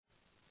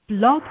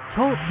Blog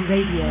Talk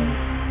Radio.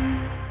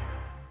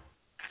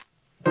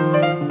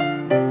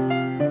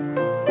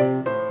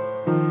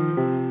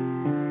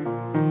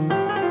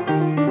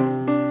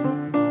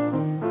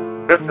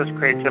 This is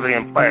Creativity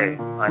in Play.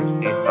 I'm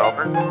Steve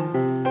Felber.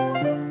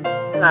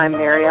 And I'm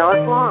Mary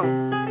Alice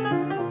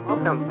Long.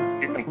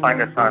 Welcome. You can find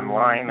us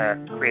online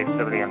at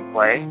Creativity in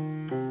Play.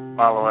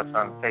 Follow us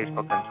on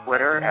Facebook and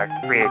Twitter at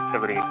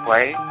Creativity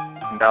Play,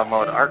 and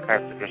download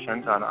archived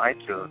editions on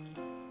iTunes.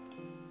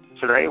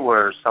 Today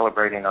we're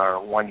celebrating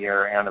our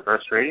one-year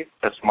anniversary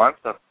this month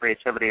of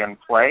Creativity in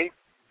Play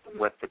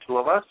with the two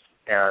of us,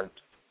 and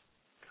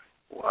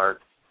our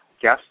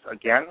guest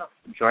again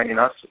joining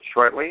us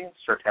shortly,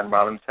 Sir Ken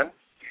Robinson.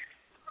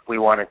 We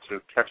wanted to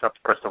catch up,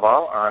 first of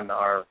all, on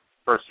our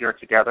first year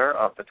together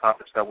of the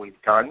topics that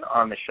we've done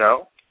on the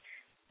show,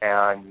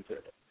 and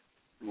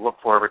look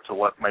forward to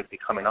what might be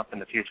coming up in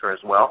the future as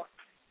well.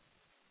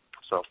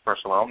 So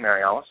first of all,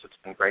 Mary Alice, it's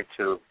been great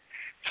to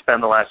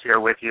spend the last year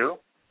with you,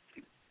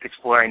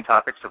 exploring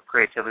topics of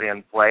creativity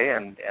and play,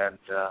 and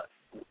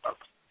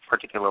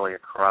particularly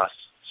across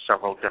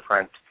several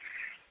different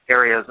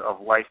areas of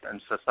life and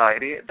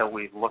society that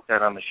we've looked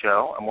at on the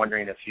show. I'm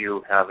wondering if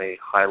you have a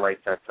highlight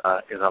that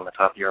is on the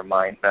top of your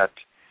mind that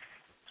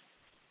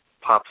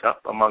pops up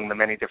among the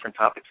many different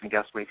topics and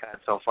guests we've had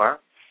so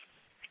far.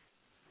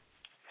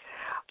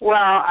 Well,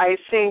 I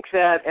think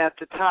that at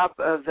the top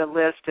of the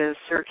list is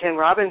Sir Ken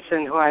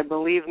Robinson, who I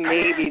believe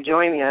may be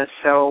joining us,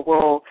 so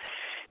we'll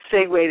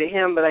segue to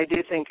him, but I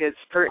do think it's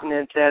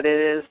pertinent that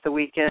it is the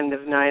weekend of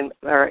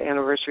our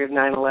anniversary of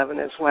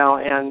 9/11 as well,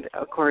 and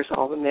of course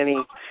all the many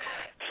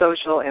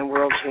social and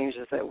world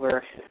changes that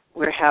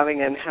we're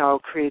having and how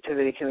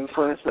creativity can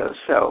influence those.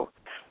 So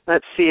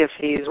let's see if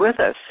he's with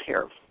us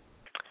here.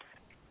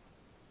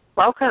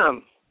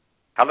 Welcome.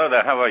 Hello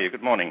there. How are you?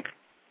 Good morning.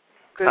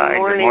 Good Hi,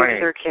 morning, good morning,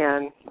 Sir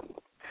Ken.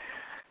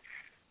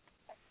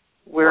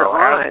 We're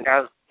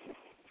on.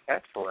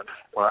 Excellent.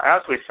 Well,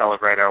 as we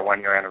celebrate our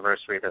one-year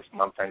anniversary this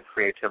month on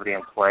Creativity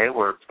in Play,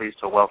 we're pleased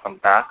to welcome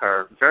back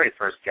our very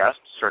first guest,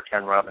 Sir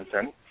Ken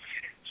Robinson.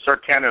 Sir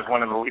Ken is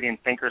one of the leading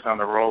thinkers on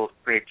the role of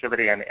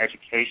creativity in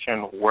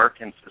education,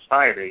 work, and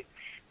society.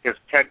 His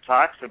TED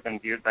Talks have been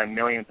viewed by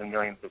millions and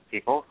millions of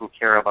people who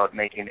care about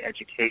making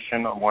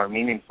education a more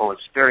meaningful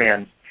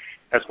experience,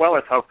 as well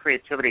as how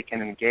creativity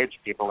can engage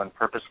people in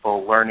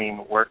purposeful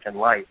learning, work, and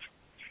life.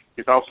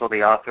 He's also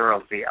the author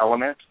of The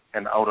Element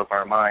and Out of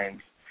Our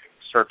Minds.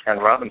 Sir Ken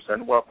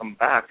Robinson, welcome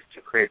back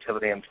to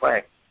Creativity in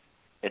Play.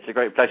 It's a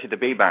great pleasure to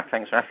be back.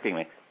 Thanks for asking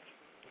me.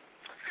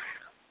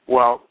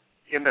 Well,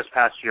 in this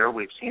past year,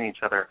 we've seen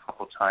each other a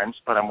couple of times,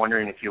 but I'm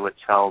wondering if you would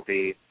tell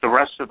the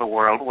rest of the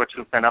world what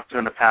you've been up to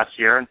in the past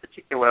year, and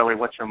particularly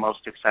what you're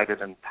most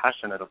excited and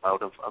passionate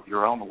about of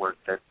your own work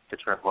that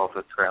you're involved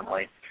with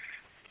currently.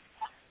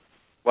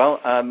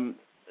 Well,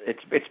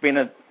 it's been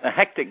a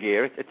hectic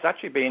year. It's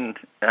actually been,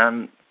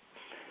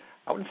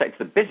 I wouldn't say it's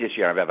the busiest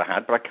year I've ever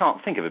had, but I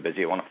can't think of a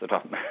busier one off the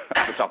top of my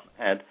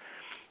head.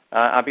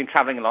 I've been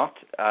traveling a lot.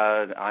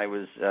 I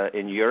was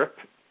in Europe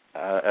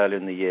earlier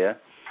in the year.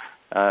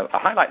 A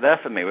highlight there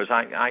for me was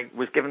I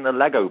was given the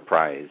Lego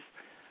prize,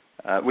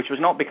 which was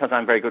not because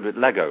I'm very good with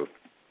Lego.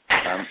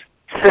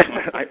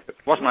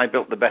 Wasn't I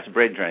built the best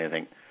bridge or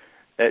anything.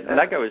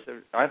 Lego is,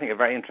 I think, a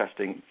very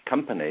interesting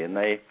company, and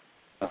they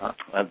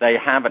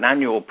have an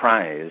annual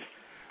prize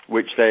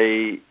which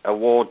they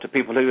award to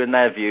people who, in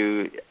their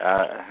view,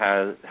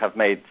 have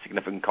made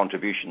significant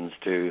contributions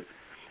to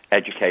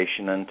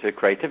education and to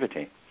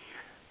creativity.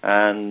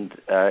 And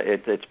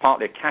it's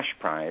partly a cash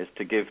prize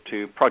to give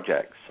to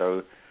projects.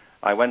 So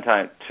I went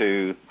out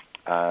to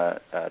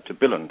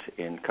Billund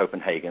in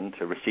Copenhagen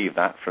to receive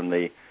that from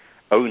the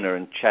owner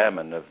and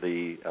chairman of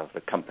the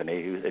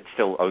company. It's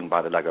still owned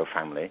by the Lego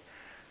family.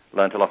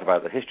 Learned a lot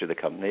about the history of the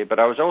company, but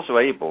I was also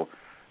able,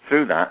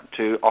 through that,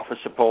 to offer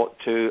support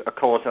to a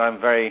cause that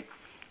I'm very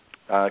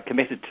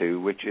committed to,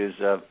 which is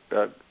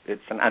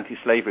it's an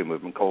anti-slavery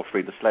movement called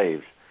Free the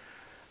Slaves.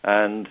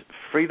 And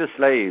Free the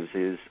Slaves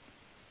is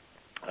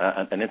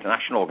an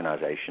international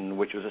organization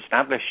which was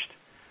established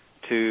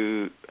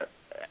to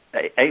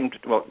aim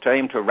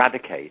to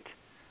eradicate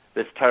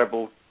this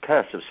terrible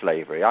curse of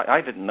slavery.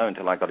 I didn't know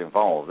until I got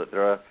involved that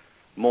there are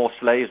more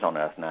slaves on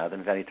Earth now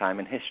than at any time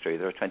in history.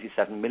 There are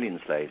 27 million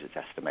slaves, it's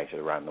estimated,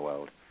 around the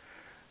world.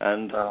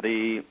 And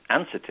the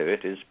answer to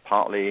it is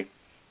partly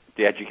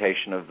the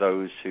education of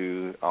those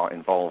who are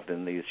involved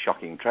in these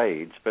shocking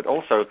trades, but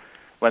also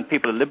when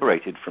people are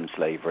liberated from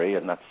slavery,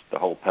 and that's the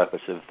whole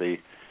purpose of the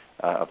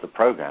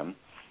program.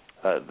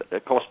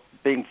 Of course,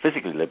 being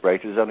physically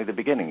liberated is only the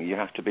beginning. You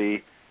have to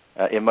be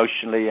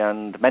emotionally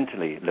and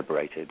mentally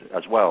liberated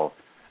as well.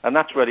 And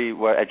that's really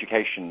where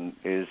education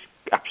is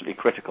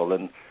absolutely critical.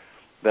 And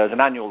there's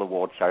an annual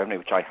award ceremony,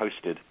 which I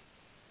hosted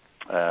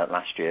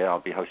last year. I'll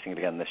be hosting it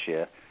again this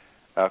year,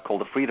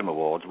 called the Freedom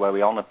Awards, where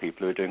we honor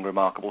people who are doing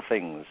remarkable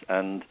things.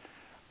 And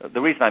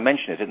the reason I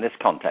mention it in this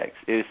context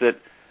is that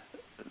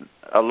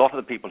a lot of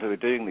the people who are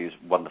doing these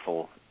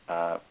wonderful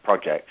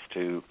projects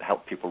to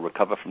help people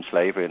recover from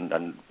slavery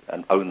and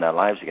own their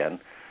lives again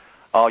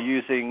are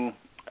using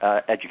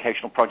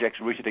educational projects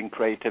rooted in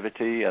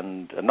creativity,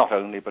 and not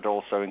only, but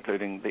also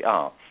including the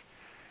arts.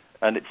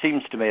 And it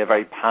seems to me a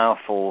very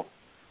powerful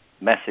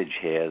message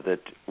here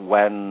that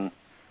when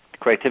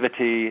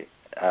creativity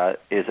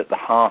is at the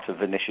heart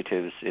of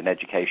initiatives in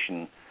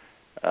education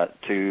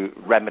to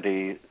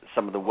remedy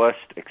some of the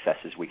worst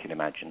excesses we can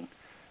imagine,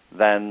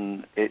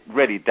 then it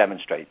really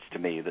demonstrates to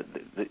me that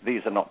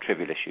these are not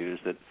trivial issues,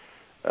 that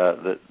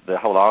the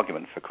whole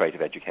argument for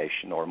creative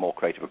education, or a more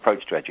creative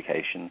approach to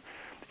education,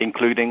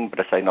 including, but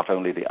I say not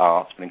only the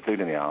arts, but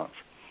including the arts,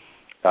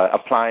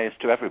 applies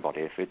to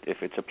everybody.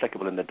 If it's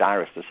applicable in the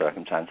direst of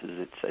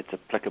circumstances, it's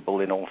applicable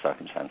in all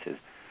circumstances.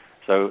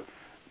 So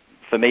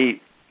for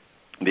me,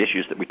 the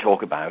issues that we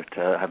talk about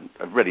have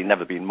really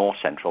never been more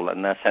central,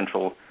 and they're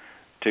central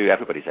to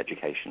everybody's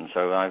education.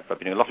 So I've been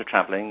doing a lot of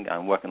traveling.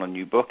 I'm working on a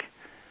new book,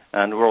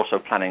 and we're also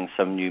planning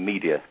some new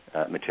media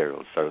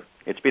materials. So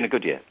it's been a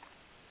good year.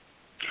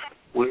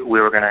 We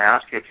were going to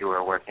ask you if you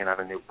were working on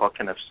a new book,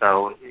 and if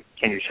so,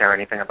 can you share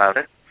anything about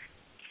it?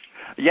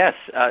 Yes.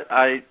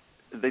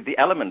 The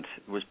Element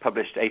was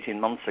published 18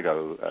 months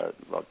ago,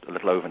 a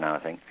little over now, I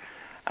think.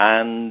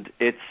 And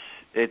it's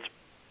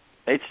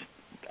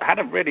had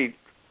a really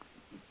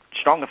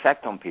strong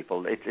effect on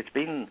people. It's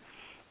been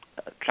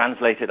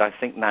translated, I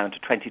think, now into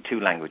 22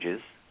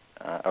 languages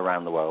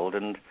around the world.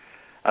 And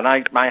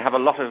I have a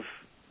lot of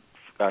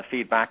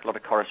feedback, a lot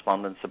of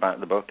correspondence about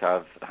the book.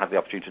 I've had the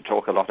opportunity to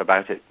talk a lot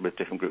about it with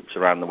different groups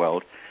around the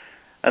world.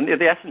 And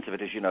the essence of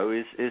it, as you know,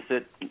 is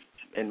that,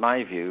 in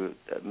my view,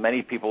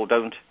 many people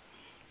don't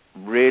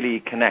really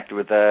connect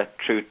with their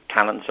true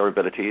talents or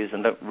abilities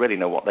and don't really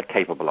know what they're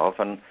capable of.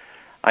 And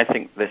I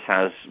think this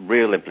has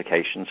real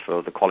implications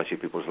for the quality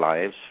of people's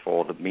lives,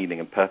 for the meaning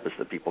and purpose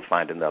that people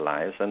find in their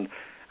lives, and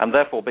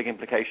therefore big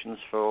implications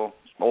for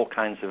all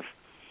kinds of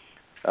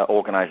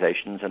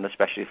organizations, and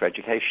especially for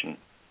education.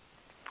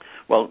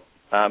 Well,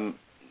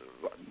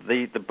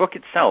 the book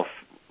itself,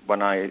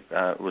 when I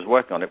was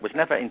working on it, was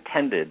never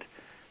intended,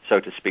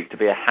 so to speak, to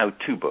be a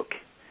how-to book.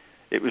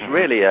 It was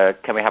really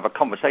can we have a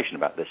conversation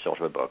about this sort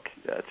of a book,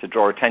 to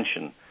draw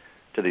attention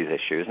to these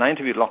issues. And I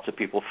interviewed lots of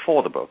people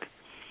for the book.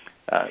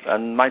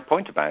 And my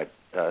point about,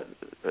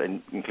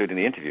 including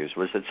the interviews,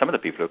 was that some of the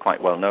people who are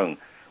quite well-known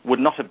would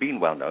not have been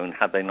well-known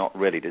had they not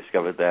really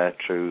discovered their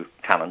true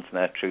talents and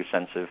their true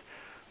sense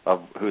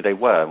of who they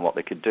were and what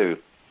they could do.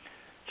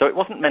 So it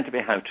wasn't meant to be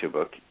a how-to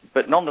book,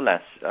 but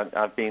nonetheless,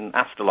 I've been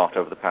asked a lot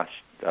over the past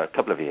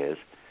couple of years,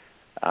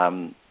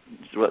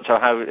 so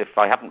how, if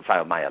I haven't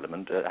found my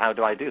element, how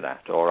do I do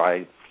that? Or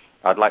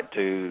I'd like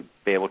to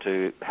be able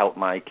to help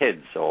my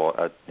kids,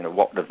 or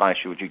what advice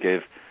would you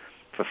give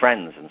for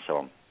friends and so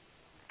on?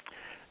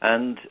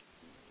 And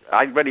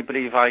I really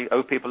believe I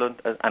owe people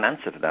an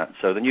answer to that.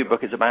 So the new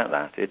book is about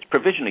that. It's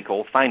provisionally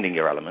called Finding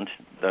Your Element,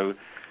 though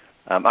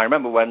I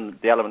remember when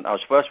the element I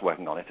was first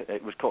working on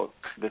it was called,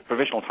 the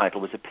provisional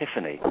title was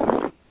Epiphany.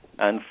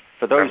 And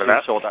for those who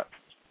saw that,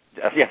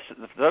 yes,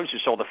 for those who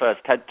saw the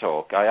first TED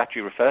Talk, I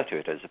actually refer to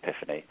it as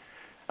Epiphany.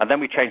 And then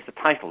we changed the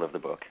title of the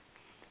book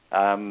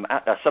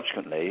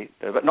subsequently.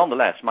 But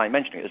nonetheless, my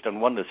mentioning it has done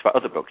wonders for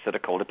other books that are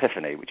called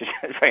Epiphany, which is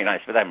very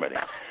nice for them, really.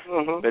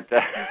 Mm-hmm.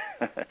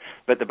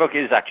 But the book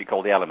is actually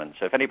called The Element.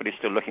 So if anybody's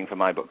still looking for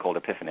my book called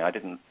Epiphany,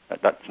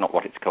 that's not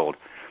what it's called.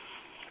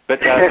 But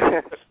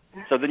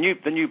so the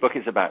new book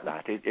is about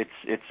that.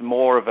 It's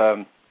more of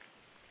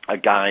a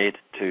guide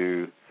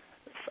to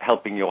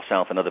helping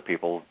yourself and other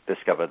people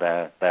discover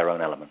their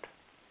own element.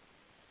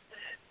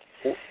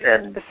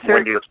 And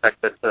when do you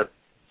expect it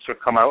to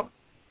come out?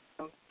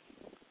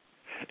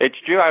 It's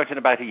due out in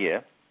about a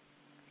year.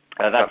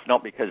 That's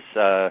not because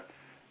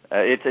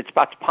it's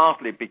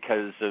partly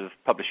because of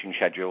publishing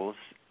schedules.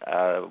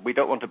 We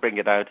don't want to bring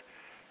it out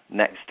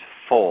next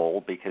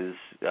fall because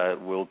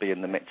we'll be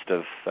in the midst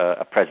of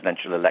a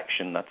presidential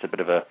election. That's a bit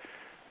of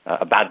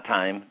a bad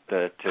time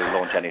to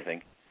launch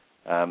anything.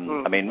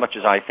 I mean, much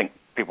as I think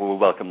people will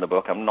welcome the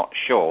book, I'm not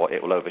sure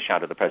it will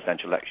overshadow the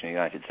presidential election in the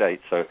United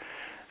States. So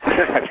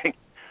I think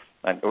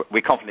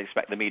we confidently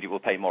expect the media will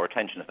pay more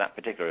attention to that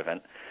particular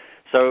event.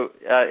 So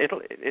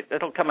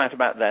it'll come out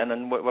about then,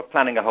 and we're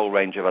planning a whole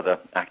range of other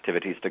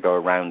activities to go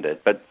around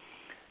it. But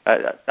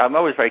I'm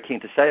always very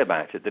keen to say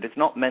about it that it's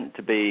not meant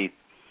to be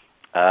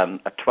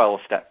a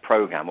 12-step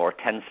program or a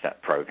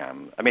 10-step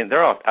program. I mean,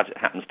 there are, as it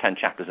happens, 10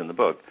 chapters in the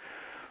book,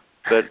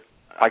 but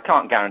I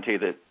can't guarantee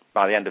that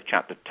by the end of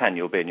chapter 10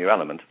 you'll be in your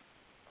element.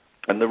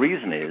 And the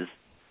reason is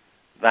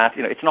that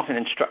it's not an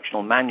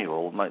instructional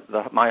manual.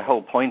 My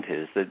whole point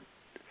is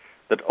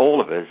that all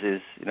of us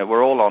is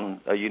we're all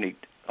on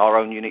our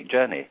own unique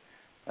journey.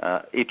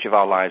 Each of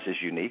our lives is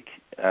unique,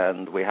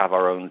 and we have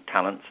our own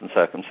talents and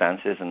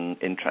circumstances and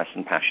interests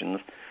and passions.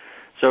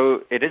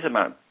 So it is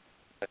about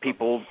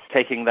people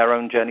taking their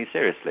own journey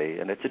seriously,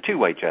 and it's a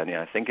two-way journey.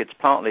 I think it's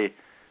partly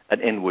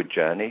an inward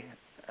journey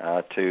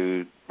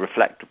to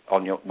reflect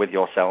with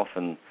yourself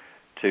and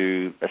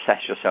to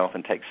assess yourself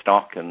and take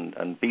stock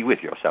and be with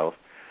yourself.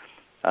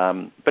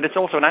 But it's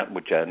also an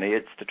outward journey.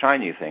 It's to try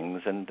new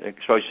things and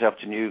expose yourself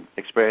to new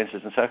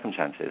experiences and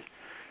circumstances.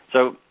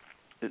 So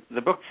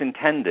the book's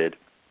intended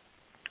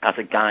as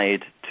a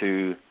guide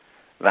to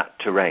that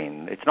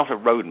terrain. It's not a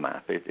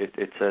roadmap.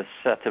 It's a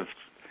set of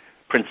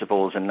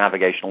principles and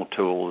navigational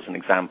tools and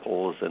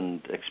examples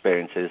and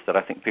experiences that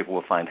I think people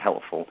will find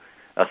helpful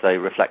as they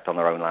reflect on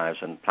their own lives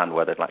and plan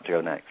where they'd like to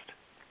go next.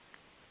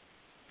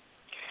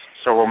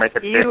 So we'll make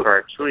it fit for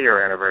our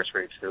 2-year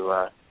anniversary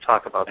to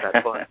talk about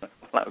that book.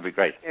 That would be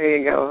great. There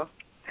you go.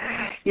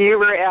 You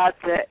were at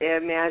the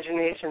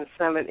Imagination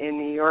Summit in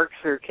New York,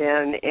 Sir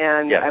Ken,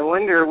 and yes. I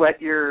wonder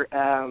what your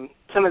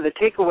some of the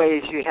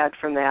takeaways you had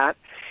from that,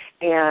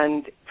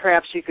 and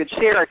perhaps you could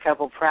share a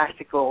couple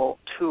practical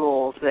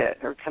tools that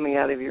are coming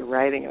out of your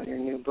writing of your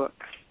new book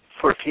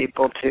for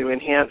people to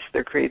enhance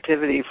their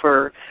creativity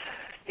for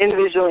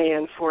individually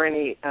and for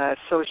any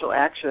social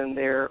action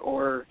there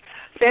or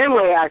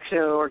family action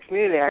or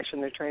community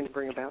action they're trying to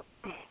bring about.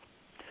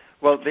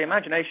 Well, the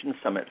Imagination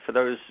Summit, for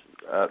those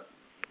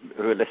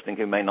who are listening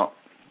who may not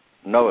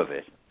know of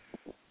it,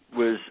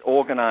 was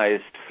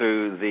organized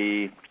through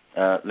the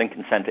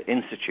Lincoln Center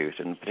Institute,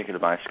 in particular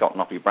by Scott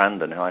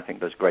Noppy-Brandon, who I think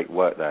does great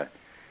work there.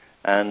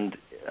 And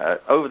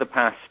over the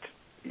past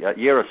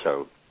year or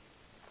so,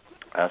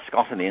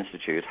 Scott and the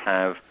Institute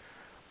have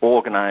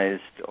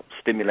organized,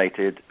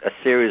 stimulated a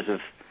series of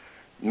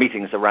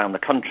meetings around the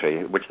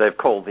country, which they've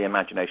called the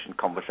Imagination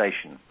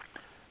Conversation.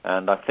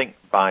 And I think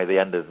by the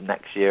end of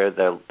next year,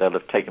 they'll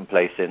have taken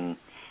place in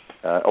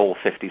all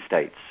 50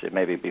 states. It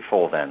may be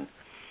before then.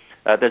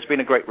 There's been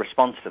a great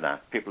response to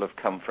that. People have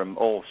come from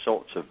all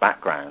sorts of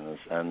backgrounds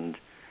and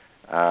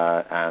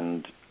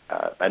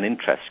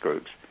interest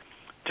groups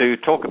to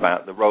talk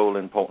about the role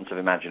and importance of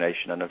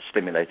imagination and of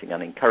stimulating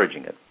and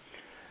encouraging it.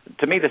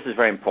 To me, this is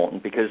very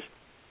important because,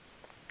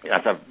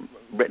 as I've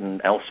written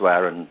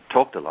elsewhere and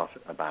talked a lot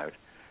about,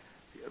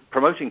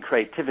 promoting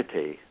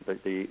creativity,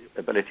 the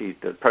ability,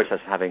 the process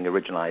of having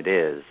original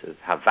ideas,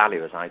 have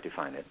value as I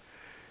define it,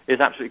 is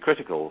absolutely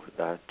critical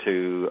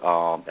to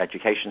our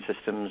education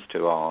systems,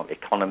 to our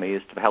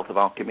economies, to the health of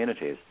our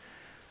communities.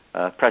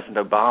 President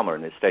Obama,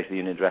 in his State of the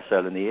Union address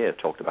earlier in the year,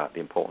 talked about the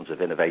importance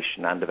of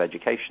innovation and of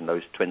education,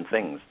 those twin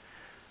things.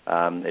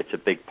 It's a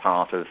big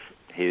part of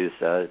his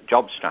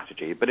job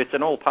strategy, but it's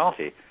an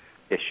all-party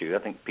issue.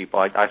 I think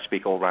I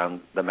speak all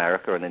around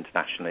America and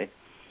internationally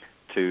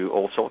to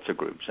all sorts of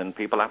groups, and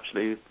people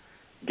absolutely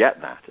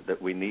get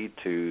that we need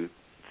to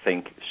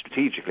think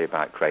strategically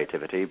about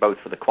creativity, both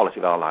for the quality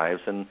of our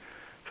lives and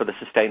for the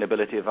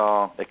sustainability of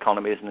our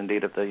economies and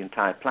indeed of the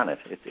entire planet.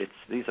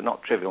 These are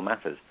not trivial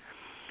matters.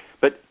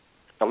 But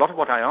a lot of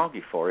what I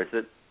argue for is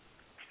that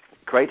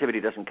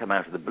creativity doesn't come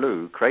out of the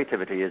blue.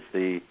 Creativity is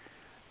the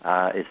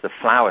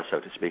flower, so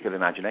to speak, of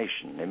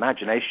imagination.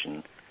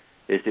 Imagination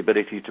is the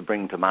ability to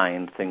bring to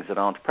mind things that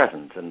aren't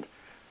present,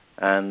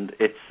 and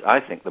it's, I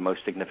think, the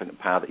most significant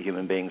power that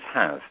human beings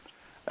have.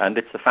 And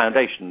it's the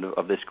foundation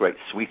of this great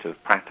suite of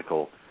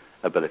practical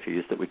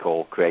abilities that we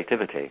call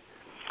creativity.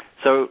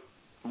 So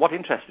what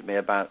interested me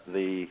about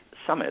the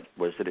summit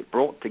was that it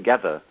brought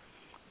together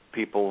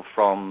people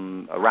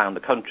from around the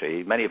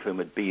country, many of whom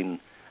had been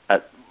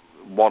at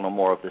one or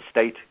more of the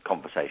state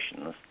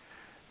conversations,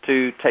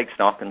 to take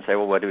stock and say,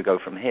 well, where do we go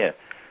from here?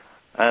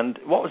 And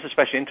what was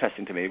especially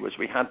interesting to me was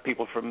we had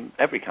people from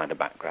every kind of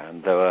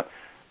background. There were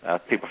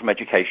people from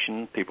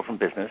education, people from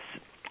business,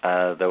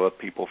 there were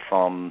people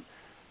from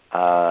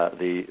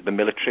the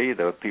military,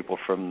 there were people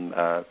from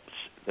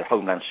the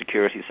Homeland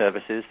Security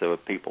Services, there were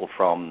people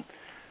from,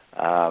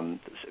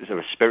 there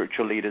were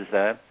spiritual leaders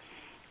there.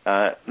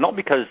 Not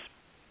because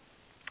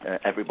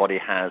everybody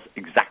has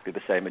exactly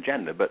the same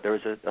agenda, but there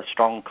is a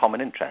strong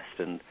common interest.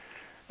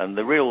 And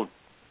the real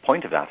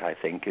point of that, I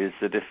think, is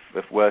that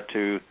if we're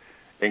to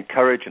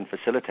encourage and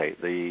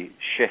facilitate the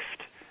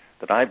shift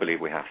that I believe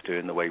we have to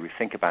in the way we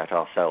think about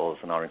ourselves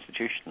and our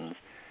institutions,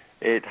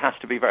 it has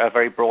to be a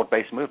very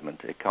broad-based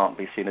movement. It can't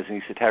be seen as an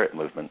esoteric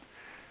movement.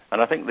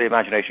 And I think the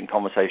Imagination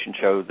Conversation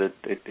showed that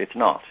it's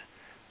not.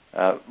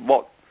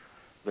 What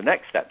the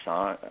next steps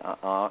are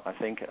I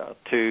think,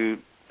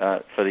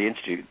 for the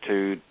Institute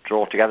to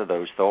draw together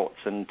those thoughts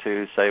and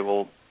to say,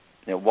 well,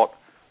 what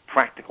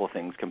practical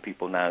things can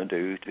people now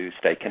do to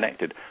stay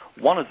connected?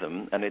 One of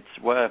them, and it's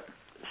where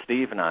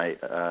Steve and I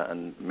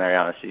and Mary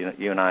Alice,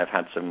 you and I have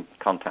had some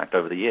contact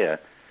over the year,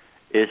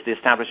 is the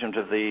establishment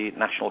of the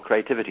National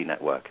Creativity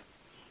Network.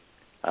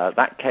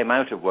 That came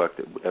out of work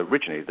that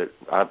originally that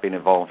I've been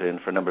involved in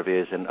for a number of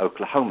years in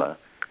Oklahoma.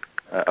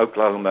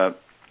 Oklahoma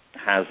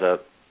has a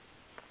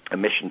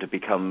mission to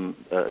become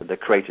the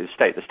creative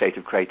state, the state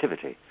of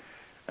creativity.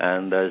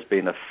 And there's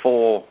been a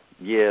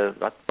 4-year,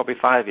 probably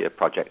 5-year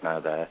project now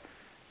there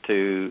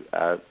to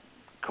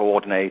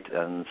coordinate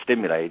and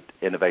stimulate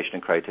innovation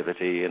and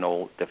creativity in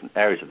all different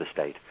areas of the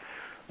state.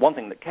 One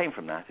thing that came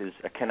from that is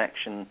a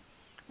connection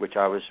which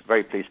I was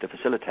very pleased to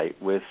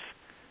facilitate with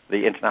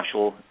the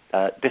international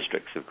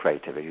districts of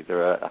creativity.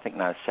 There are, I think,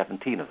 now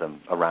 17 of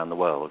them around the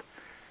world,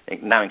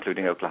 now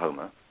including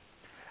Oklahoma.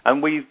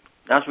 And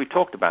as we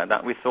talked about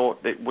that, we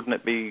thought, wouldn't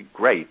it be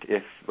great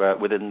if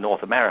within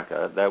North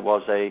America there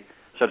was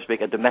so to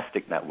speak, a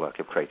domestic network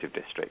of creative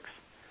districts.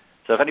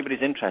 So if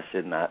anybody's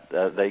interested in that,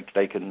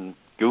 they can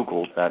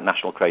Google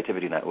National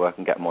Creativity Network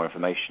and get more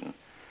information.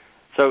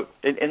 So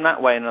in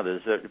that way and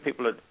others,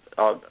 people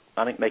are,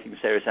 I think, making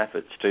serious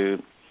efforts to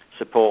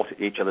support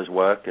each other's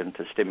work and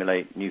to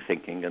stimulate new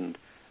thinking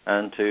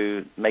and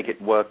to make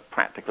it work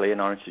practically in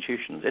our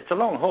institutions. It's a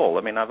long haul.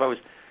 I mean, I've always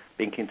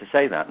been keen to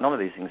say that. None of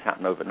these things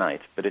happen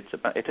overnight, but it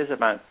is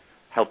about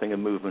helping a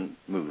movement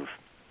move.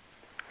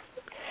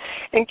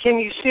 And can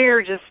you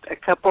share just a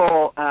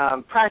couple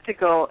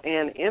practical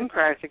and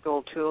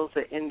impractical tools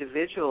that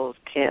individuals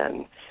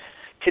can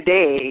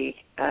today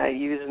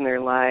use in their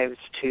lives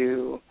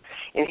to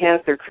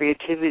enhance their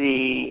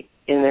creativity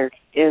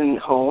in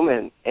home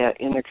and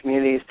in their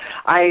communities?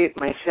 I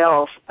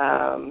myself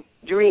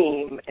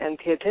dream and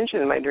pay attention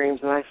to my dreams,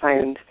 and I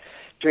find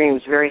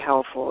dreams very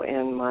helpful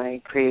in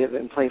my creative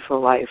and playful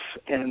life,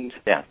 and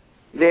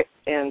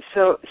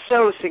so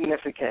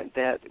significant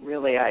that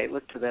really I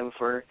look to them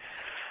for a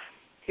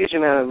huge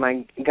amount of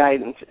my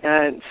guidance.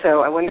 And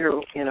so I wonder,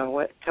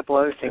 what couple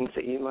other things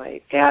that you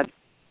might add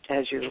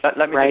as you're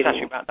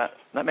writing.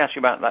 Let me ask you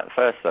about that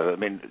first, though. I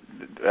mean,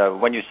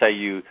 when you say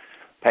you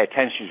pay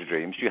attention to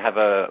dreams, do you have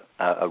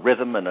a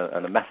rhythm and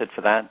a method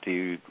for that? Do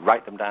you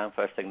write them down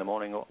first thing in the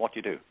morning, or what do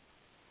you do?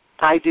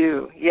 I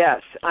do,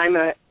 yes. I'm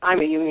a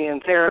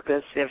Jungian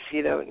therapist, if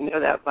you don't know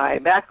that by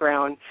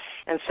background,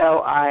 and so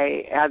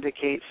I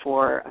advocate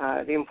for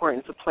the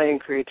importance of play and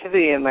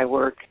creativity in my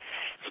work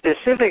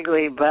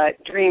specifically,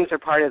 but dreams are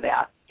part of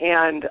that.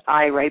 And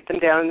I write them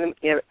down.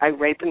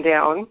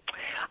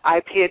 I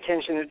pay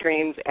attention to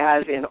dreams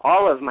as in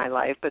all of my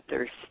life, but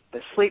there's the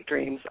sleep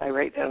dreams I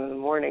write down in the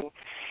morning.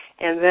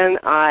 And then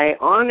I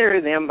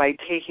honor them by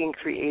taking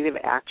creative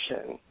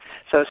action.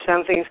 So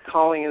something's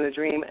calling in the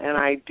dream, and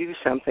I do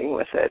something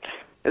with it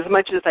as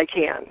much as I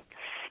can.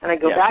 And I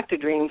go back to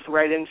dreams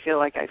where I didn't feel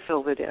like I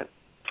filled it in.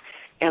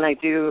 And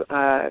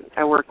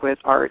I work with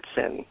arts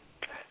and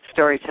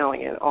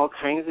storytelling in all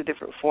kinds of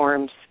different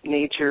forms,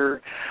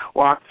 nature,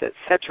 walks,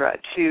 etc.,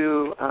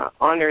 to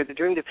honor the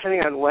dream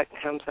depending on what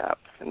comes up.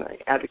 And I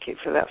advocate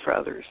for that for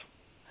others.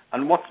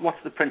 And what's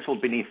the principle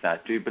beneath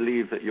that? Do you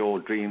believe that your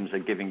dreams are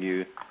giving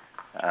you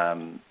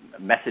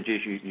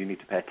messages you need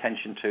to pay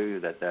attention to,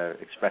 that they're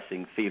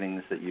expressing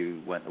feelings that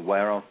you weren't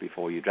aware of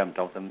before you dreamt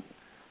of them?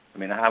 I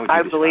mean, how would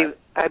you describe?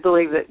 I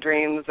believe that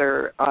dreams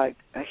are a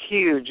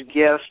huge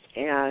gift,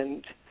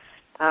 and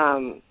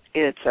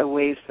it's a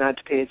waste not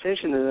to pay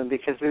attention to them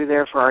because they're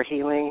there for our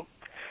healing,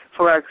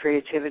 for our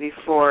creativity,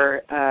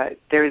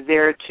 they're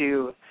there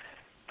to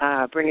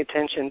bring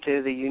attention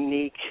to the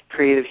unique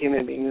creative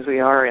human beings we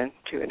are and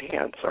to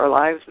enhance our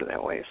lives in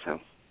that way.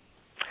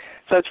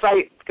 So it's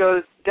right,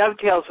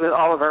 dovetails with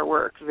all of our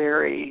work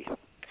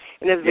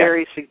in a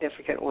very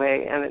significant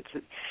way, and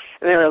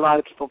there are a lot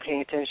of people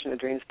paying attention to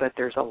dreams, but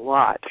there's a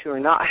lot who are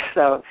not.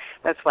 So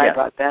that's why I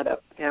brought that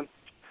up. Yeah.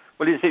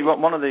 Well, you see,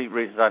 one of the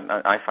reasons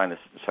I find this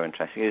so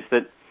interesting is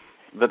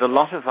that a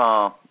lot of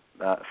our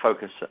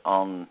focus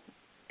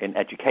in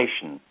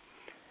education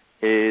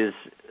is,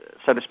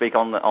 so to speak,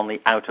 on the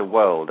outer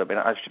world. I mean,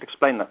 I should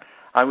explain that.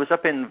 I was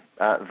up in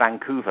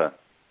Vancouver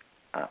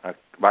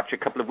actually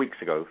a couple of weeks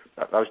ago.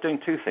 I was doing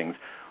two things.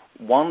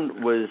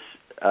 One was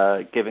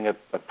giving a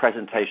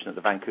presentation at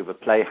the Vancouver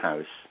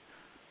Playhouse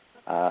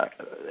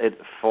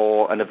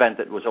for an event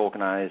that was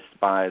organized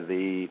by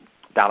the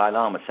Dalai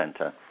Lama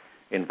Center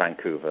in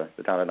Vancouver,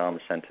 the Dalai Lama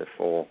Center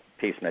for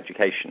Peace and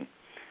Education.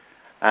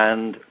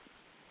 And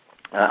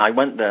I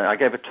went there. I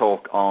gave a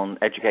talk on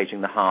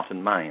educating the heart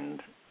and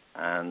mind,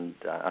 and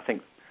I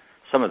think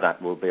some of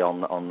that will be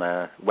on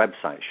their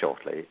website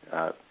shortly.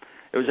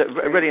 It was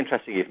a really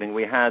interesting evening.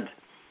 We had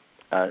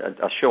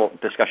a short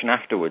discussion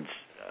afterwards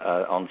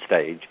on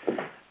stage,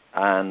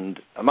 and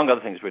among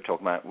other things we were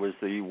talking about was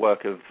the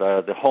work of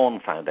the Horn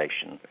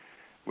Foundation,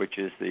 which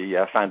is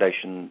the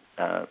foundation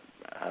that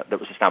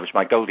was established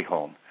by Goldie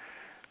Hawn.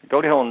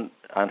 Goldie Hawn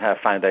and her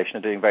foundation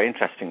are doing very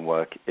interesting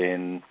work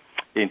in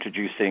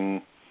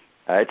introducing,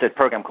 it's a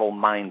program called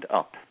Mind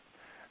Up,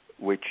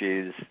 which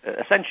is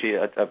essentially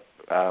a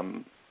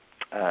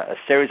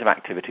series of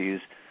activities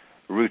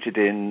rooted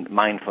in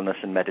mindfulness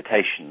and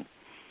meditation,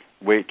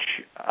 which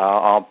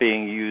are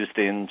being used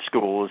in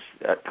schools,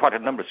 quite a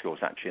number of schools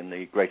actually, in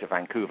the Greater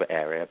Vancouver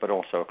area, but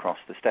also across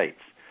the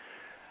States.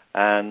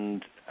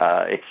 And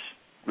it's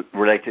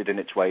related in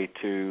its way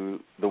to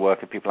the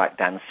work of people like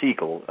Dan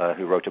Siegel,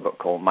 who wrote a book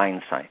called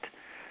Mindsight.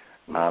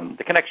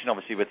 The connection,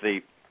 obviously, with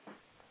the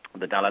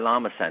Dalai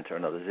Lama Center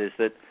and others is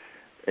that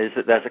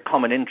there's a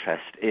common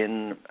interest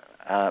in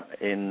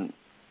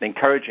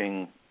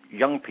encouraging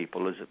young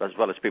people, as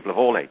well as people of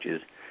all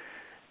ages,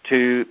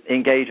 to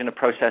engage in a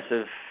process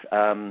of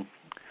I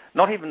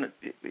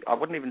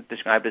wouldn't even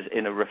describe it as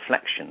in a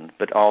reflection,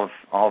 but of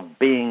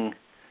being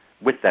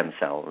with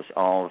themselves,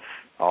 of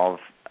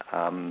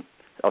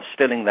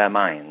stilling their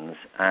minds,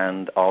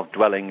 and of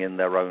dwelling in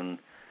their own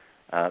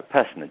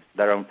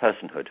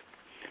personhood.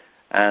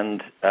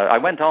 And I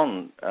went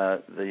on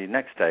the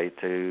next day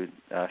to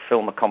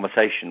film a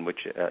conversation,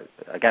 which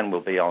again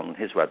will be on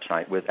his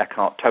website, with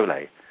Eckhart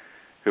Tolle,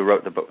 who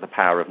wrote the book The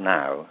Power of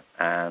Now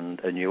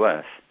and A New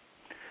Earth.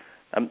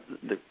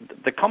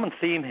 the common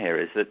theme here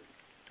is that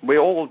we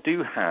all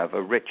do have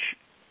a rich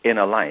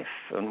inner life,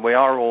 and we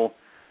are all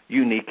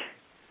unique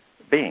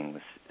beings.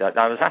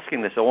 I was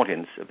asking this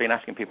audience, I've been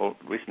asking people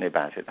recently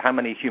about it, how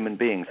many human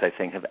beings they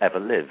think have ever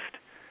lived.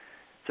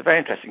 It's a very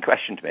interesting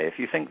question to me. If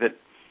you think that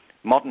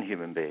modern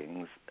human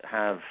beings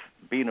have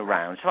been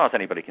around, as far as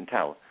anybody can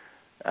tell,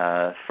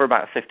 for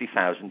about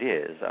 50,000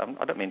 years.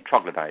 I don't mean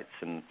troglodytes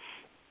and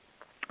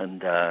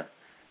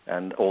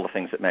all the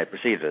things that may have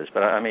preceded us,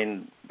 but I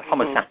mean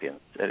Homo sapiens,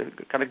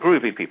 kind of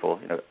groovy people,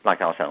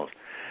 like ourselves.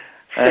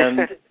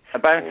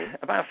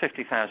 About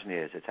 50,000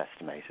 years, it's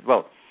estimated.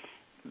 Well,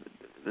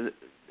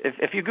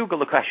 if you Google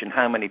the question,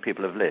 how many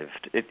people have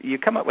lived, you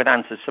come up with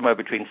answers somewhere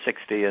between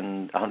 60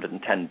 and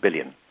 110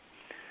 billion,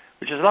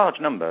 which is a large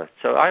number.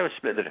 So I always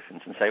split the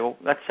difference and say, well,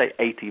 let's say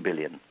 80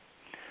 billion.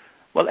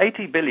 Well,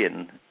 80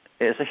 billion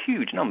is a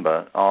huge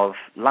number of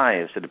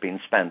lives that have been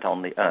spent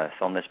on the Earth,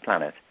 on this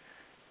planet,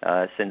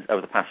 since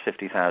over the past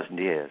 50,000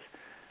 years.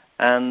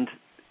 And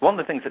one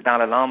of the things that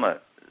Dalai Lama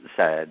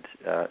said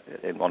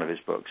in one of his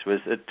books was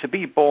that to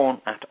be born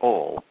at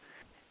all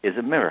is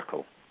a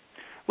miracle.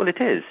 Well,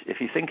 it is,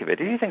 if you think of it.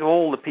 If you think of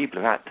all the people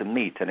who had to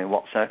meet and in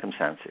what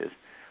circumstances,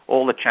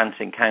 all the chance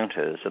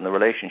encounters and the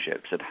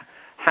relationships that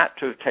had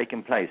to have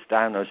taken place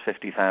down those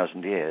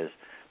 50,000 years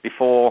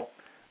before,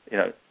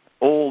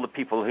 all the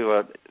people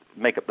who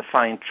make up the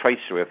fine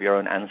tracery of your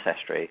own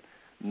ancestry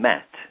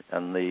met,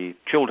 and the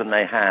children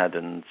they had,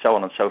 and so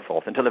on and so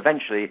forth, until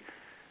eventually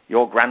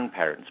your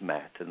grandparents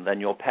met, and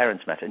then your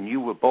parents met, and you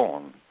were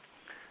born.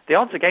 The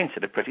odds against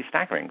it are pretty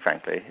staggering,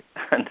 frankly.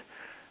 And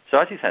so,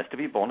 as he says, to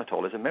be born at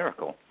all is a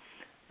miracle.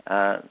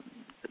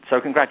 So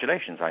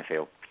congratulations, I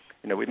feel.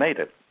 We made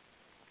it.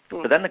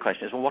 But then the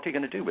question is, well, what are you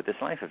going to do with this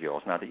life of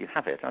yours now that you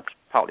have it? That's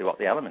partly what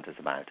the element is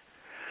about.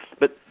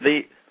 But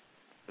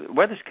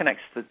where this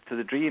connects to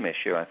the dream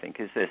issue, I think,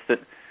 is this,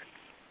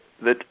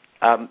 that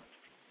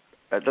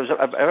there was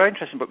a very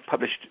interesting book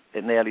published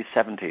in the early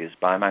 70s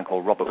by a man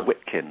called Robert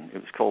Witkin. It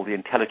was called The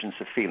Intelligence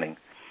of Feeling.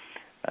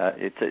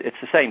 It's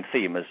the same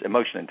theme as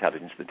emotional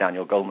intelligence that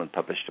Daniel Goleman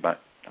published about,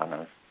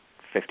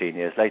 15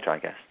 years later, I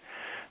guess.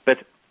 But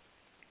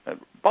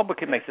Bob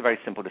Witkin makes a very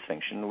simple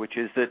distinction, which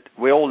is that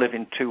we all live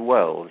in two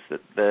worlds, that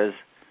there's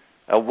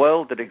a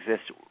world that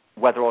exists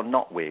whether or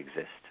not we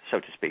exist, so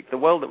to speak. The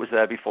world that was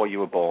there before you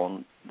were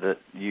born, that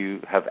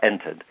you have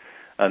entered,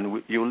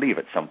 and you'll leave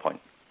at some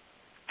point.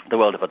 The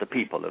world of other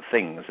people, of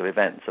things, of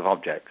events, of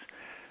objects.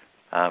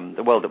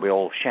 The world that we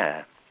all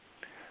share.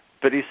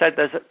 But he said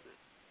there's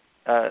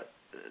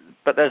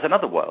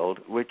another world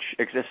which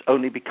exists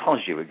only because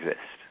you exist.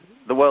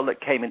 The world that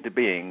came into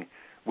being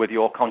with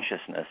your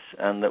consciousness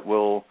and that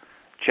will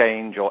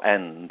change or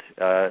end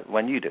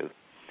when you do.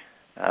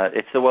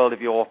 It's the world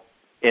of your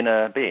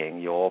inner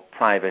being, your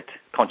private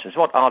consciousness.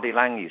 What R.D.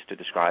 Laing used to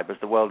describe as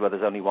the world where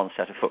there's only one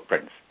set of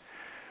footprints.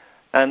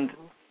 And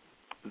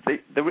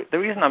the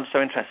reason I'm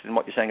so interested in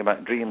what you're saying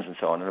about dreams and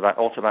so on, and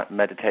also about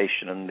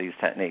meditation and these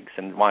techniques,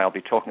 and why I'll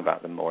be talking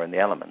about them more in the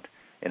element.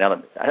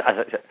 I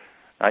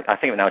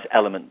think of it now as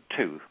element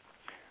 2.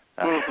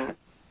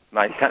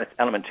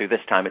 Element 2 this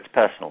time it's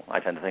personal. I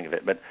tend to think of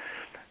it, but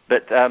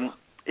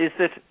is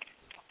that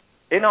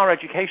in our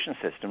education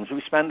systems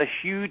we spend a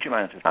huge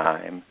amount of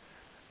time,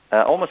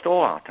 almost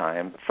all our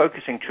time,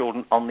 focusing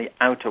children on the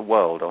outer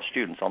world, or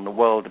students on the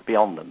world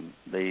beyond them,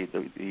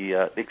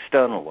 the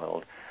external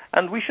world.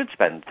 And we should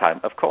spend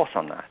time, of course,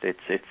 on that.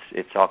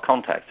 It's our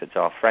context, it's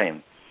our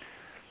frame.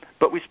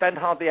 But we spend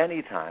hardly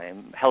any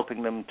time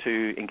helping them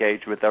to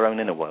engage with their own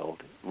inner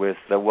world, with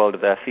the world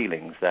of their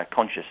feelings, their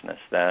consciousness,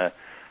 their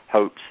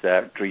hopes,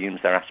 their dreams,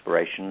 their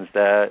aspirations,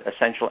 their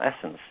essential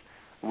essence.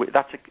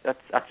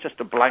 That's just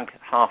a blank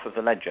half of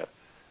the ledger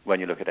when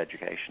you look at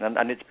education.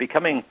 And it's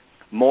becoming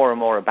more and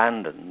more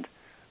abandoned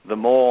the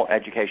more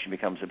education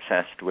becomes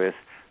obsessed with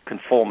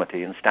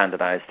conformity and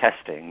standardized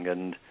testing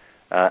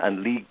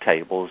and league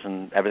tables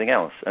and everything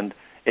else. And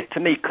it, to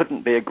me,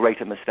 couldn't be a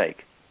greater mistake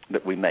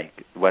that we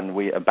make when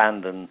we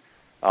abandon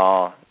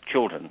our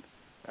children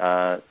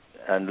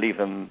and leave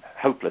them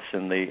hopeless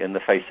in the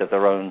face of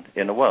their own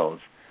inner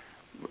worlds.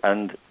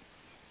 And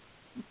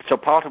so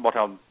part of what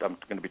I'm going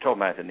to be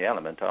talking about in the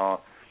element are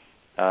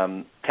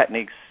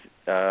techniques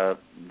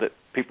that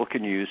people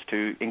can use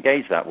to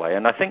engage that way.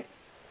 And I think,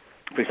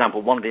 for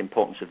example, one of the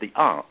importance of the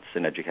arts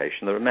in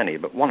education, there are many,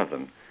 but one of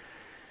them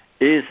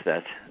is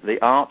that the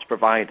arts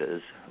provide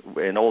us,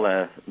 in all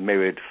their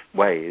myriad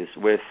ways,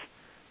 with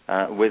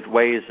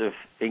ways of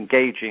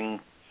engaging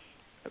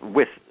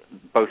with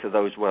both of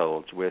those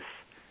worlds, with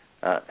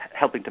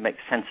helping to make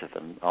sense of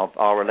them, of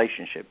our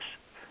relationships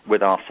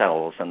with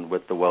ourselves and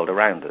with the world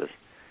around us.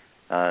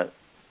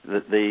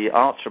 The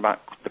arts are about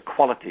the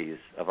qualities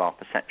of our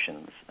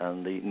perceptions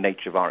and the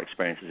nature of our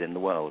experiences in the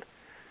world.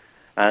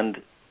 And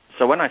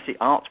so when I see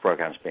arts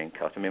programs being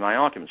cut, my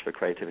arguments for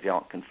creativity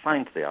aren't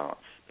confined to the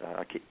arts.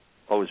 I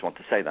always want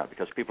to say that,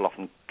 because people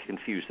often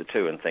confuse the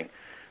two and think,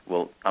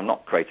 well, I'm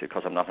not creative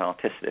because I'm not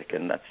artistic,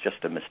 and that's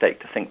just a mistake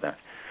to think that.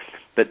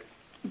 But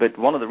But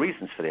one of the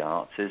reasons for the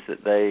arts is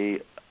that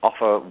they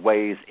offer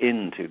ways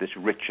into this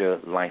richer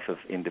life of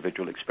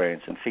individual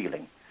experience and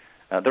feeling.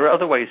 There are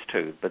other ways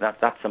too, but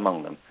that's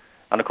among them.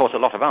 And of course, a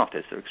lot of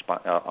artists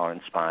are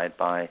inspired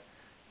by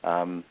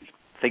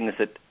things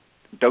that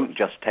don't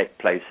just take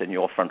place in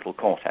your frontal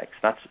cortex.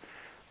 That's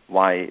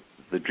why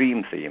the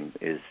dream theme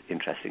is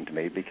interesting to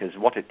me, because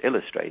what it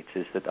illustrates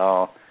is that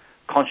our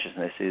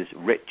consciousness is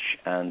rich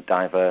and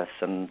diverse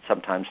and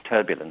sometimes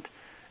turbulent,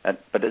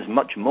 but there's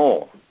much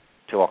more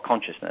to our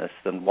consciousness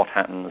than what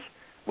happens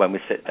when we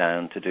sit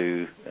down to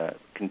do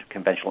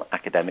conventional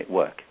academic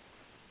work.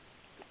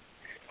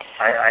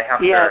 I have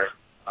to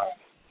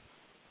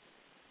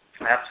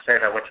say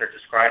that what you're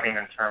describing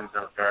in terms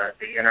of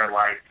the inner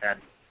life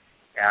and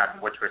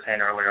what you were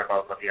saying earlier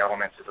about what the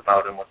elements is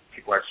about and what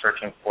people are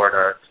searching for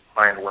to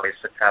find ways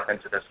to tap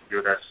into this and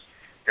do this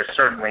is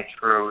certainly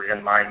true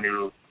in my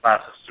new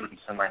class of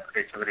students in my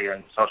creativity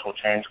and social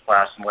change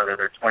class, and whether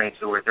they're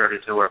 22 or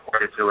 32 or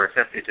 42 or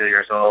 52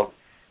 years old,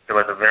 there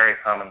was a very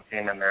common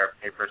theme in their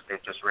papers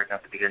they've just written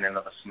at the beginning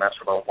of the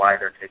semester about why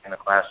they're taking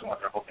the class and what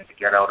they're hoping to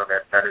get out of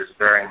it. That is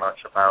very much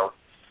about,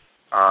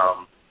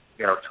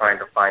 trying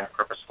to find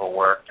purposeful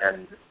work,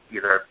 and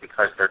either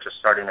because they're just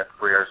starting their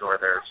careers or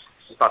they're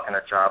stuck in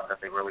a job that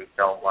they really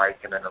don't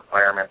like in an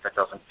environment that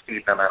doesn't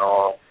feed them at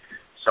all.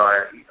 So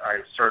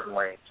I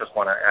certainly just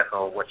want to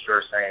echo what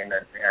you're saying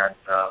and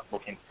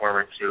looking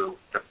forward to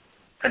the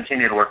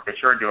continued work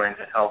that you're doing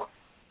to help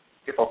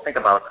people think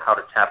about how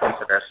to tap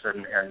into this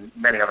and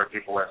many other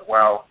people as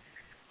well.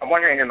 I'm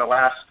wondering in the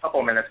last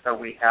couple of minutes that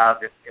we have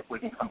if we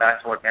can come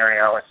back to what Mary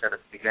Alice said at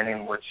the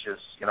beginning, which is,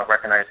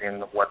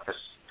 recognizing what this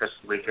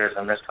week is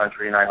in this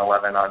country,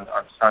 9/11 on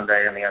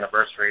Sunday and the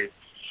anniversary.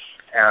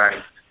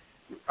 And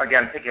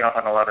again, picking up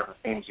on a lot of the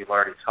themes you've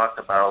already talked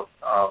about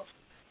of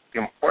the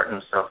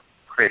importance of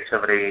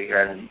creativity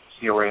and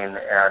healing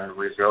and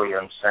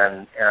resilience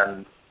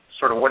and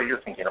sort of what are you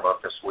thinking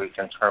about this week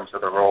in terms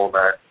of the role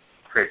that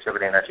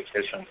creativity and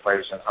education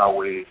plays in how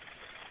we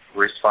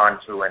respond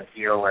to and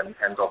heal and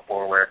go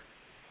forward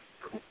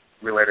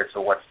related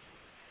to what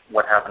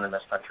happened in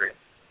this country?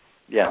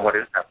 Yeah. And what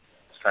is happening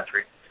in this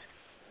country?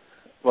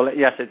 Well,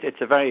 yes,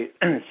 it's a very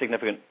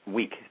significant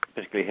week,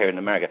 particularly here in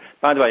America.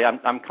 By the way,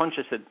 I'm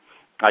conscious that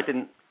I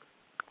didn't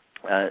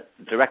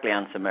directly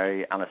answer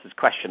Mary Alice's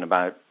question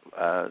about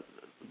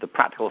the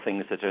practical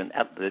things that are in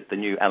the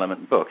new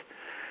Element book.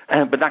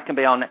 But that can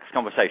be our next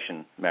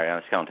conversation, Mary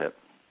Alice, can't it?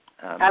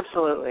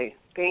 Absolutely.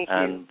 Thank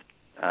you.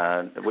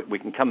 And we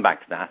can come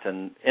back to that.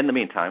 And in the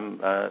meantime,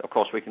 of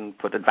course, we can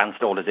put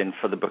advanced orders in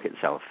for the book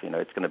itself.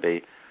 It's going to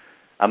be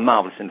a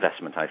marvelous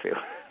investment, I feel.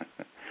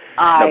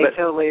 I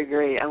totally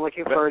agree. I'm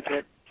looking forward to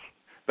it.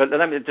 But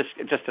let me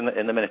just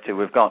in the minute two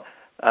we've got,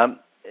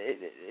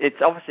 it's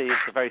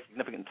a very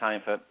significant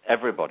time for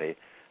everybody,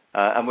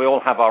 and we all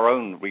have our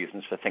own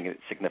reasons for thinking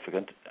it's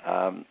significant,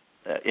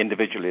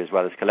 individually as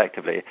well as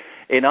collectively.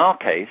 In our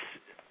case,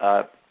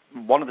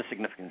 one of the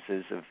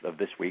significances of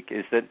this week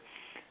is that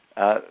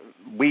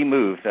we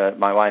moved,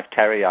 my wife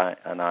Terry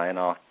and I and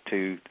our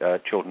two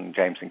children,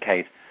 James and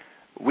Kate,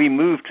 we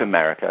moved to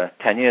America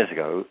 10 years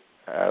ago.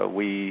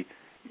 We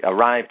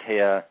arrived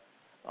here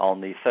on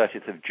the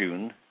 30th of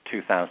June,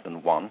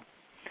 2001,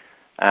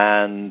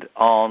 and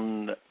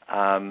on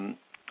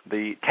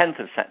the 10th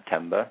of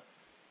September,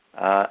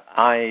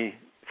 I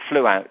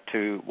flew out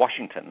to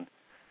Washington.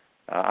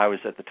 I was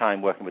at the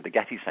time working with the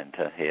Getty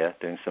Center here,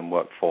 doing some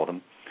work for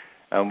them,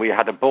 and we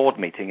had a board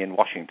meeting in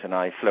Washington.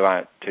 I flew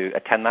out to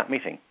attend that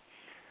meeting,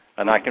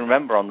 and I can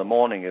remember on the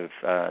morning of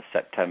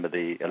September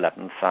the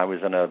 11th, I was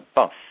in a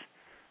bus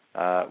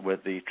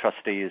with the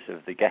trustees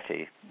of the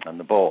Getty and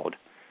the board.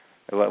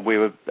 We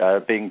were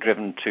being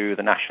driven to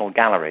the National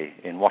Gallery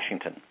in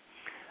Washington.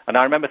 And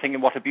I remember thinking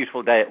what a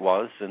beautiful day it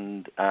was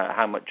and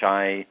how much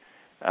I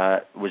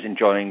was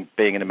enjoying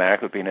being in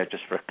America. We've been here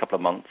just for a couple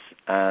of months.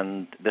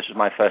 And this was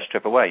my first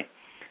trip away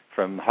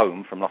from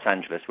home, from Los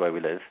Angeles, where we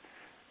live.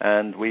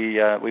 And we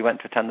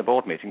went to attend the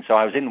board meeting. So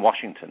I was in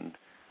Washington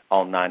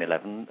on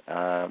 9/11.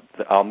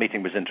 Our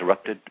meeting was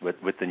interrupted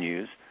with the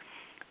news.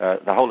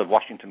 The whole of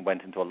Washington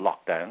went into a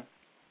lockdown.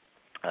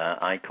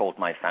 I called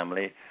my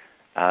family.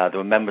 There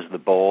were members of the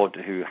board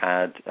who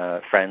had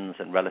friends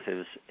and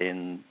relatives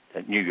in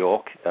New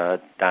York,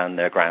 down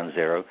near Ground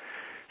Zero.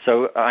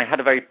 So I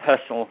had a very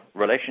personal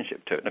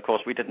relationship to it. And, of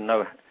course, we didn't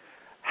know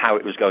how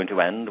it was going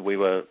to end. We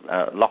were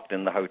locked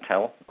in the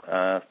hotel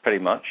pretty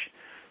much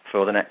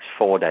for the next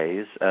 4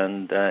 days.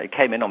 And it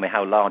came in on me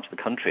how large the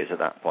country is at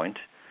that point,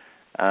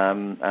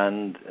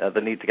 and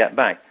the need to get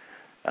back.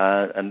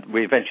 And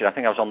we eventually, I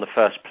think I was on the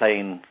first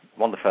plane,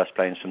 one of the first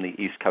planes from the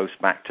East Coast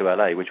back to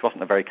LA, which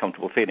wasn't a very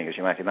comfortable feeling, as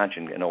you might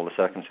imagine, in all the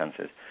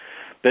circumstances.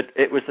 But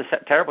it was the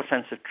terrible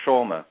sense of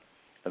trauma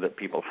that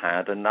people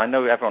had, and I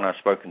know everyone I've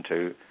spoken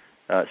to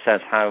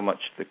says how much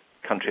the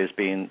country has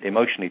been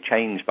emotionally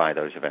changed by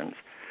those events.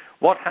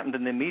 What happened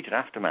in the immediate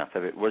aftermath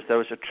of it was there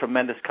was a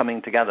tremendous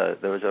coming together.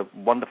 There was a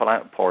wonderful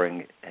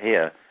outpouring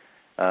here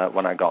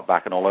when I got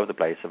back and all over the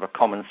place of a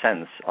common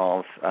sense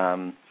of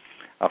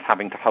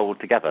having to hold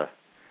together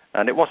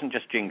And it wasn't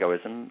just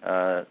jingoism,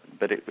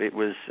 but it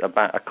was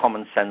about a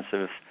common sense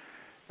of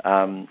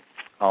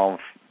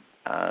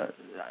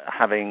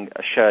having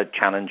a shared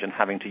challenge and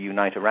having to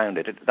unite around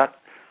it. That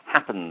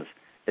happens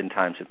in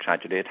times of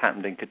tragedy. It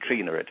happened in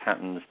Katrina. It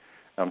happens,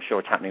 I'm sure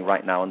it's happening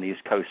right now on the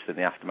East Coast in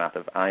the aftermath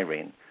of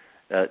Irene.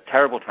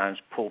 Terrible times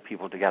pull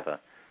people together.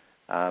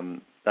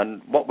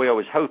 And what we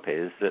always hope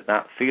is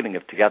that feeling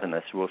of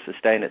togetherness will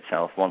sustain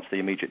itself once the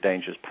immediate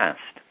danger is past.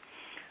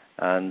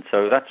 And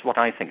so that's what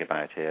I think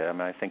about here. I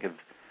mean, I think of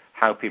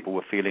how people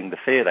were feeling, the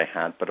fear they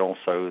had, but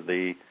also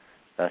the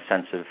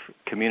sense of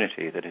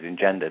community that it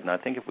engendered. And I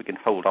think if we can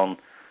hold on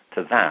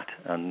to that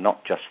and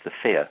not just the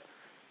fear,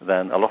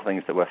 then a lot of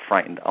things that we're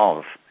frightened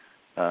of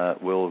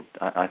will,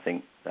 I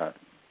think,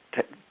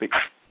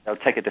 they'll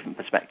take a different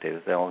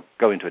perspective. They'll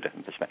go into a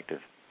different perspective.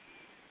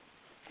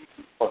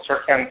 Well,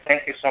 Sir Ken,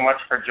 thank you so much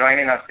for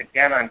joining us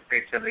again on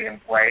Creativity in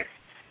Play.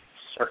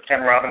 Sir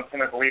Ken Robinson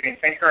is a leading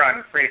thinker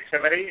on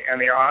creativity and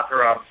the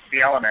author of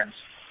The Elements.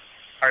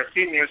 Our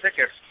theme music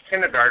is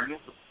Kindergarten,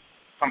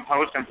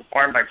 composed and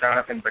performed by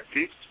Jonathan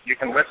Batiste. You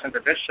can listen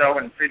to this show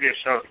and previous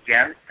shows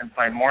again and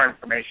find more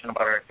information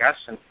about our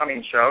guests and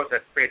coming shows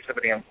at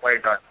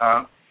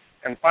creativityandplay.com,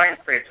 and find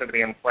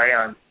Creativity in Play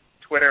on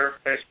Twitter,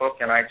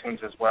 Facebook, and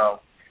iTunes as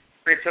well.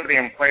 Creativity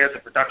in Play is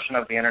a production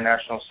of the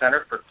International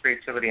Center for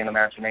Creativity and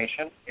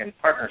Imagination in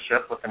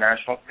partnership with the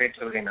National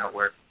Creativity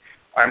Network.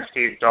 I'm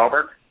Steve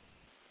Dahlberg.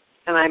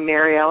 And I'm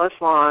Mary Alice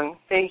Long.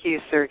 Thank you,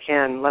 Sir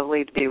Ken.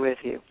 Lovely to be with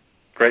you.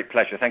 Great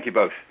pleasure. Thank you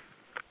both.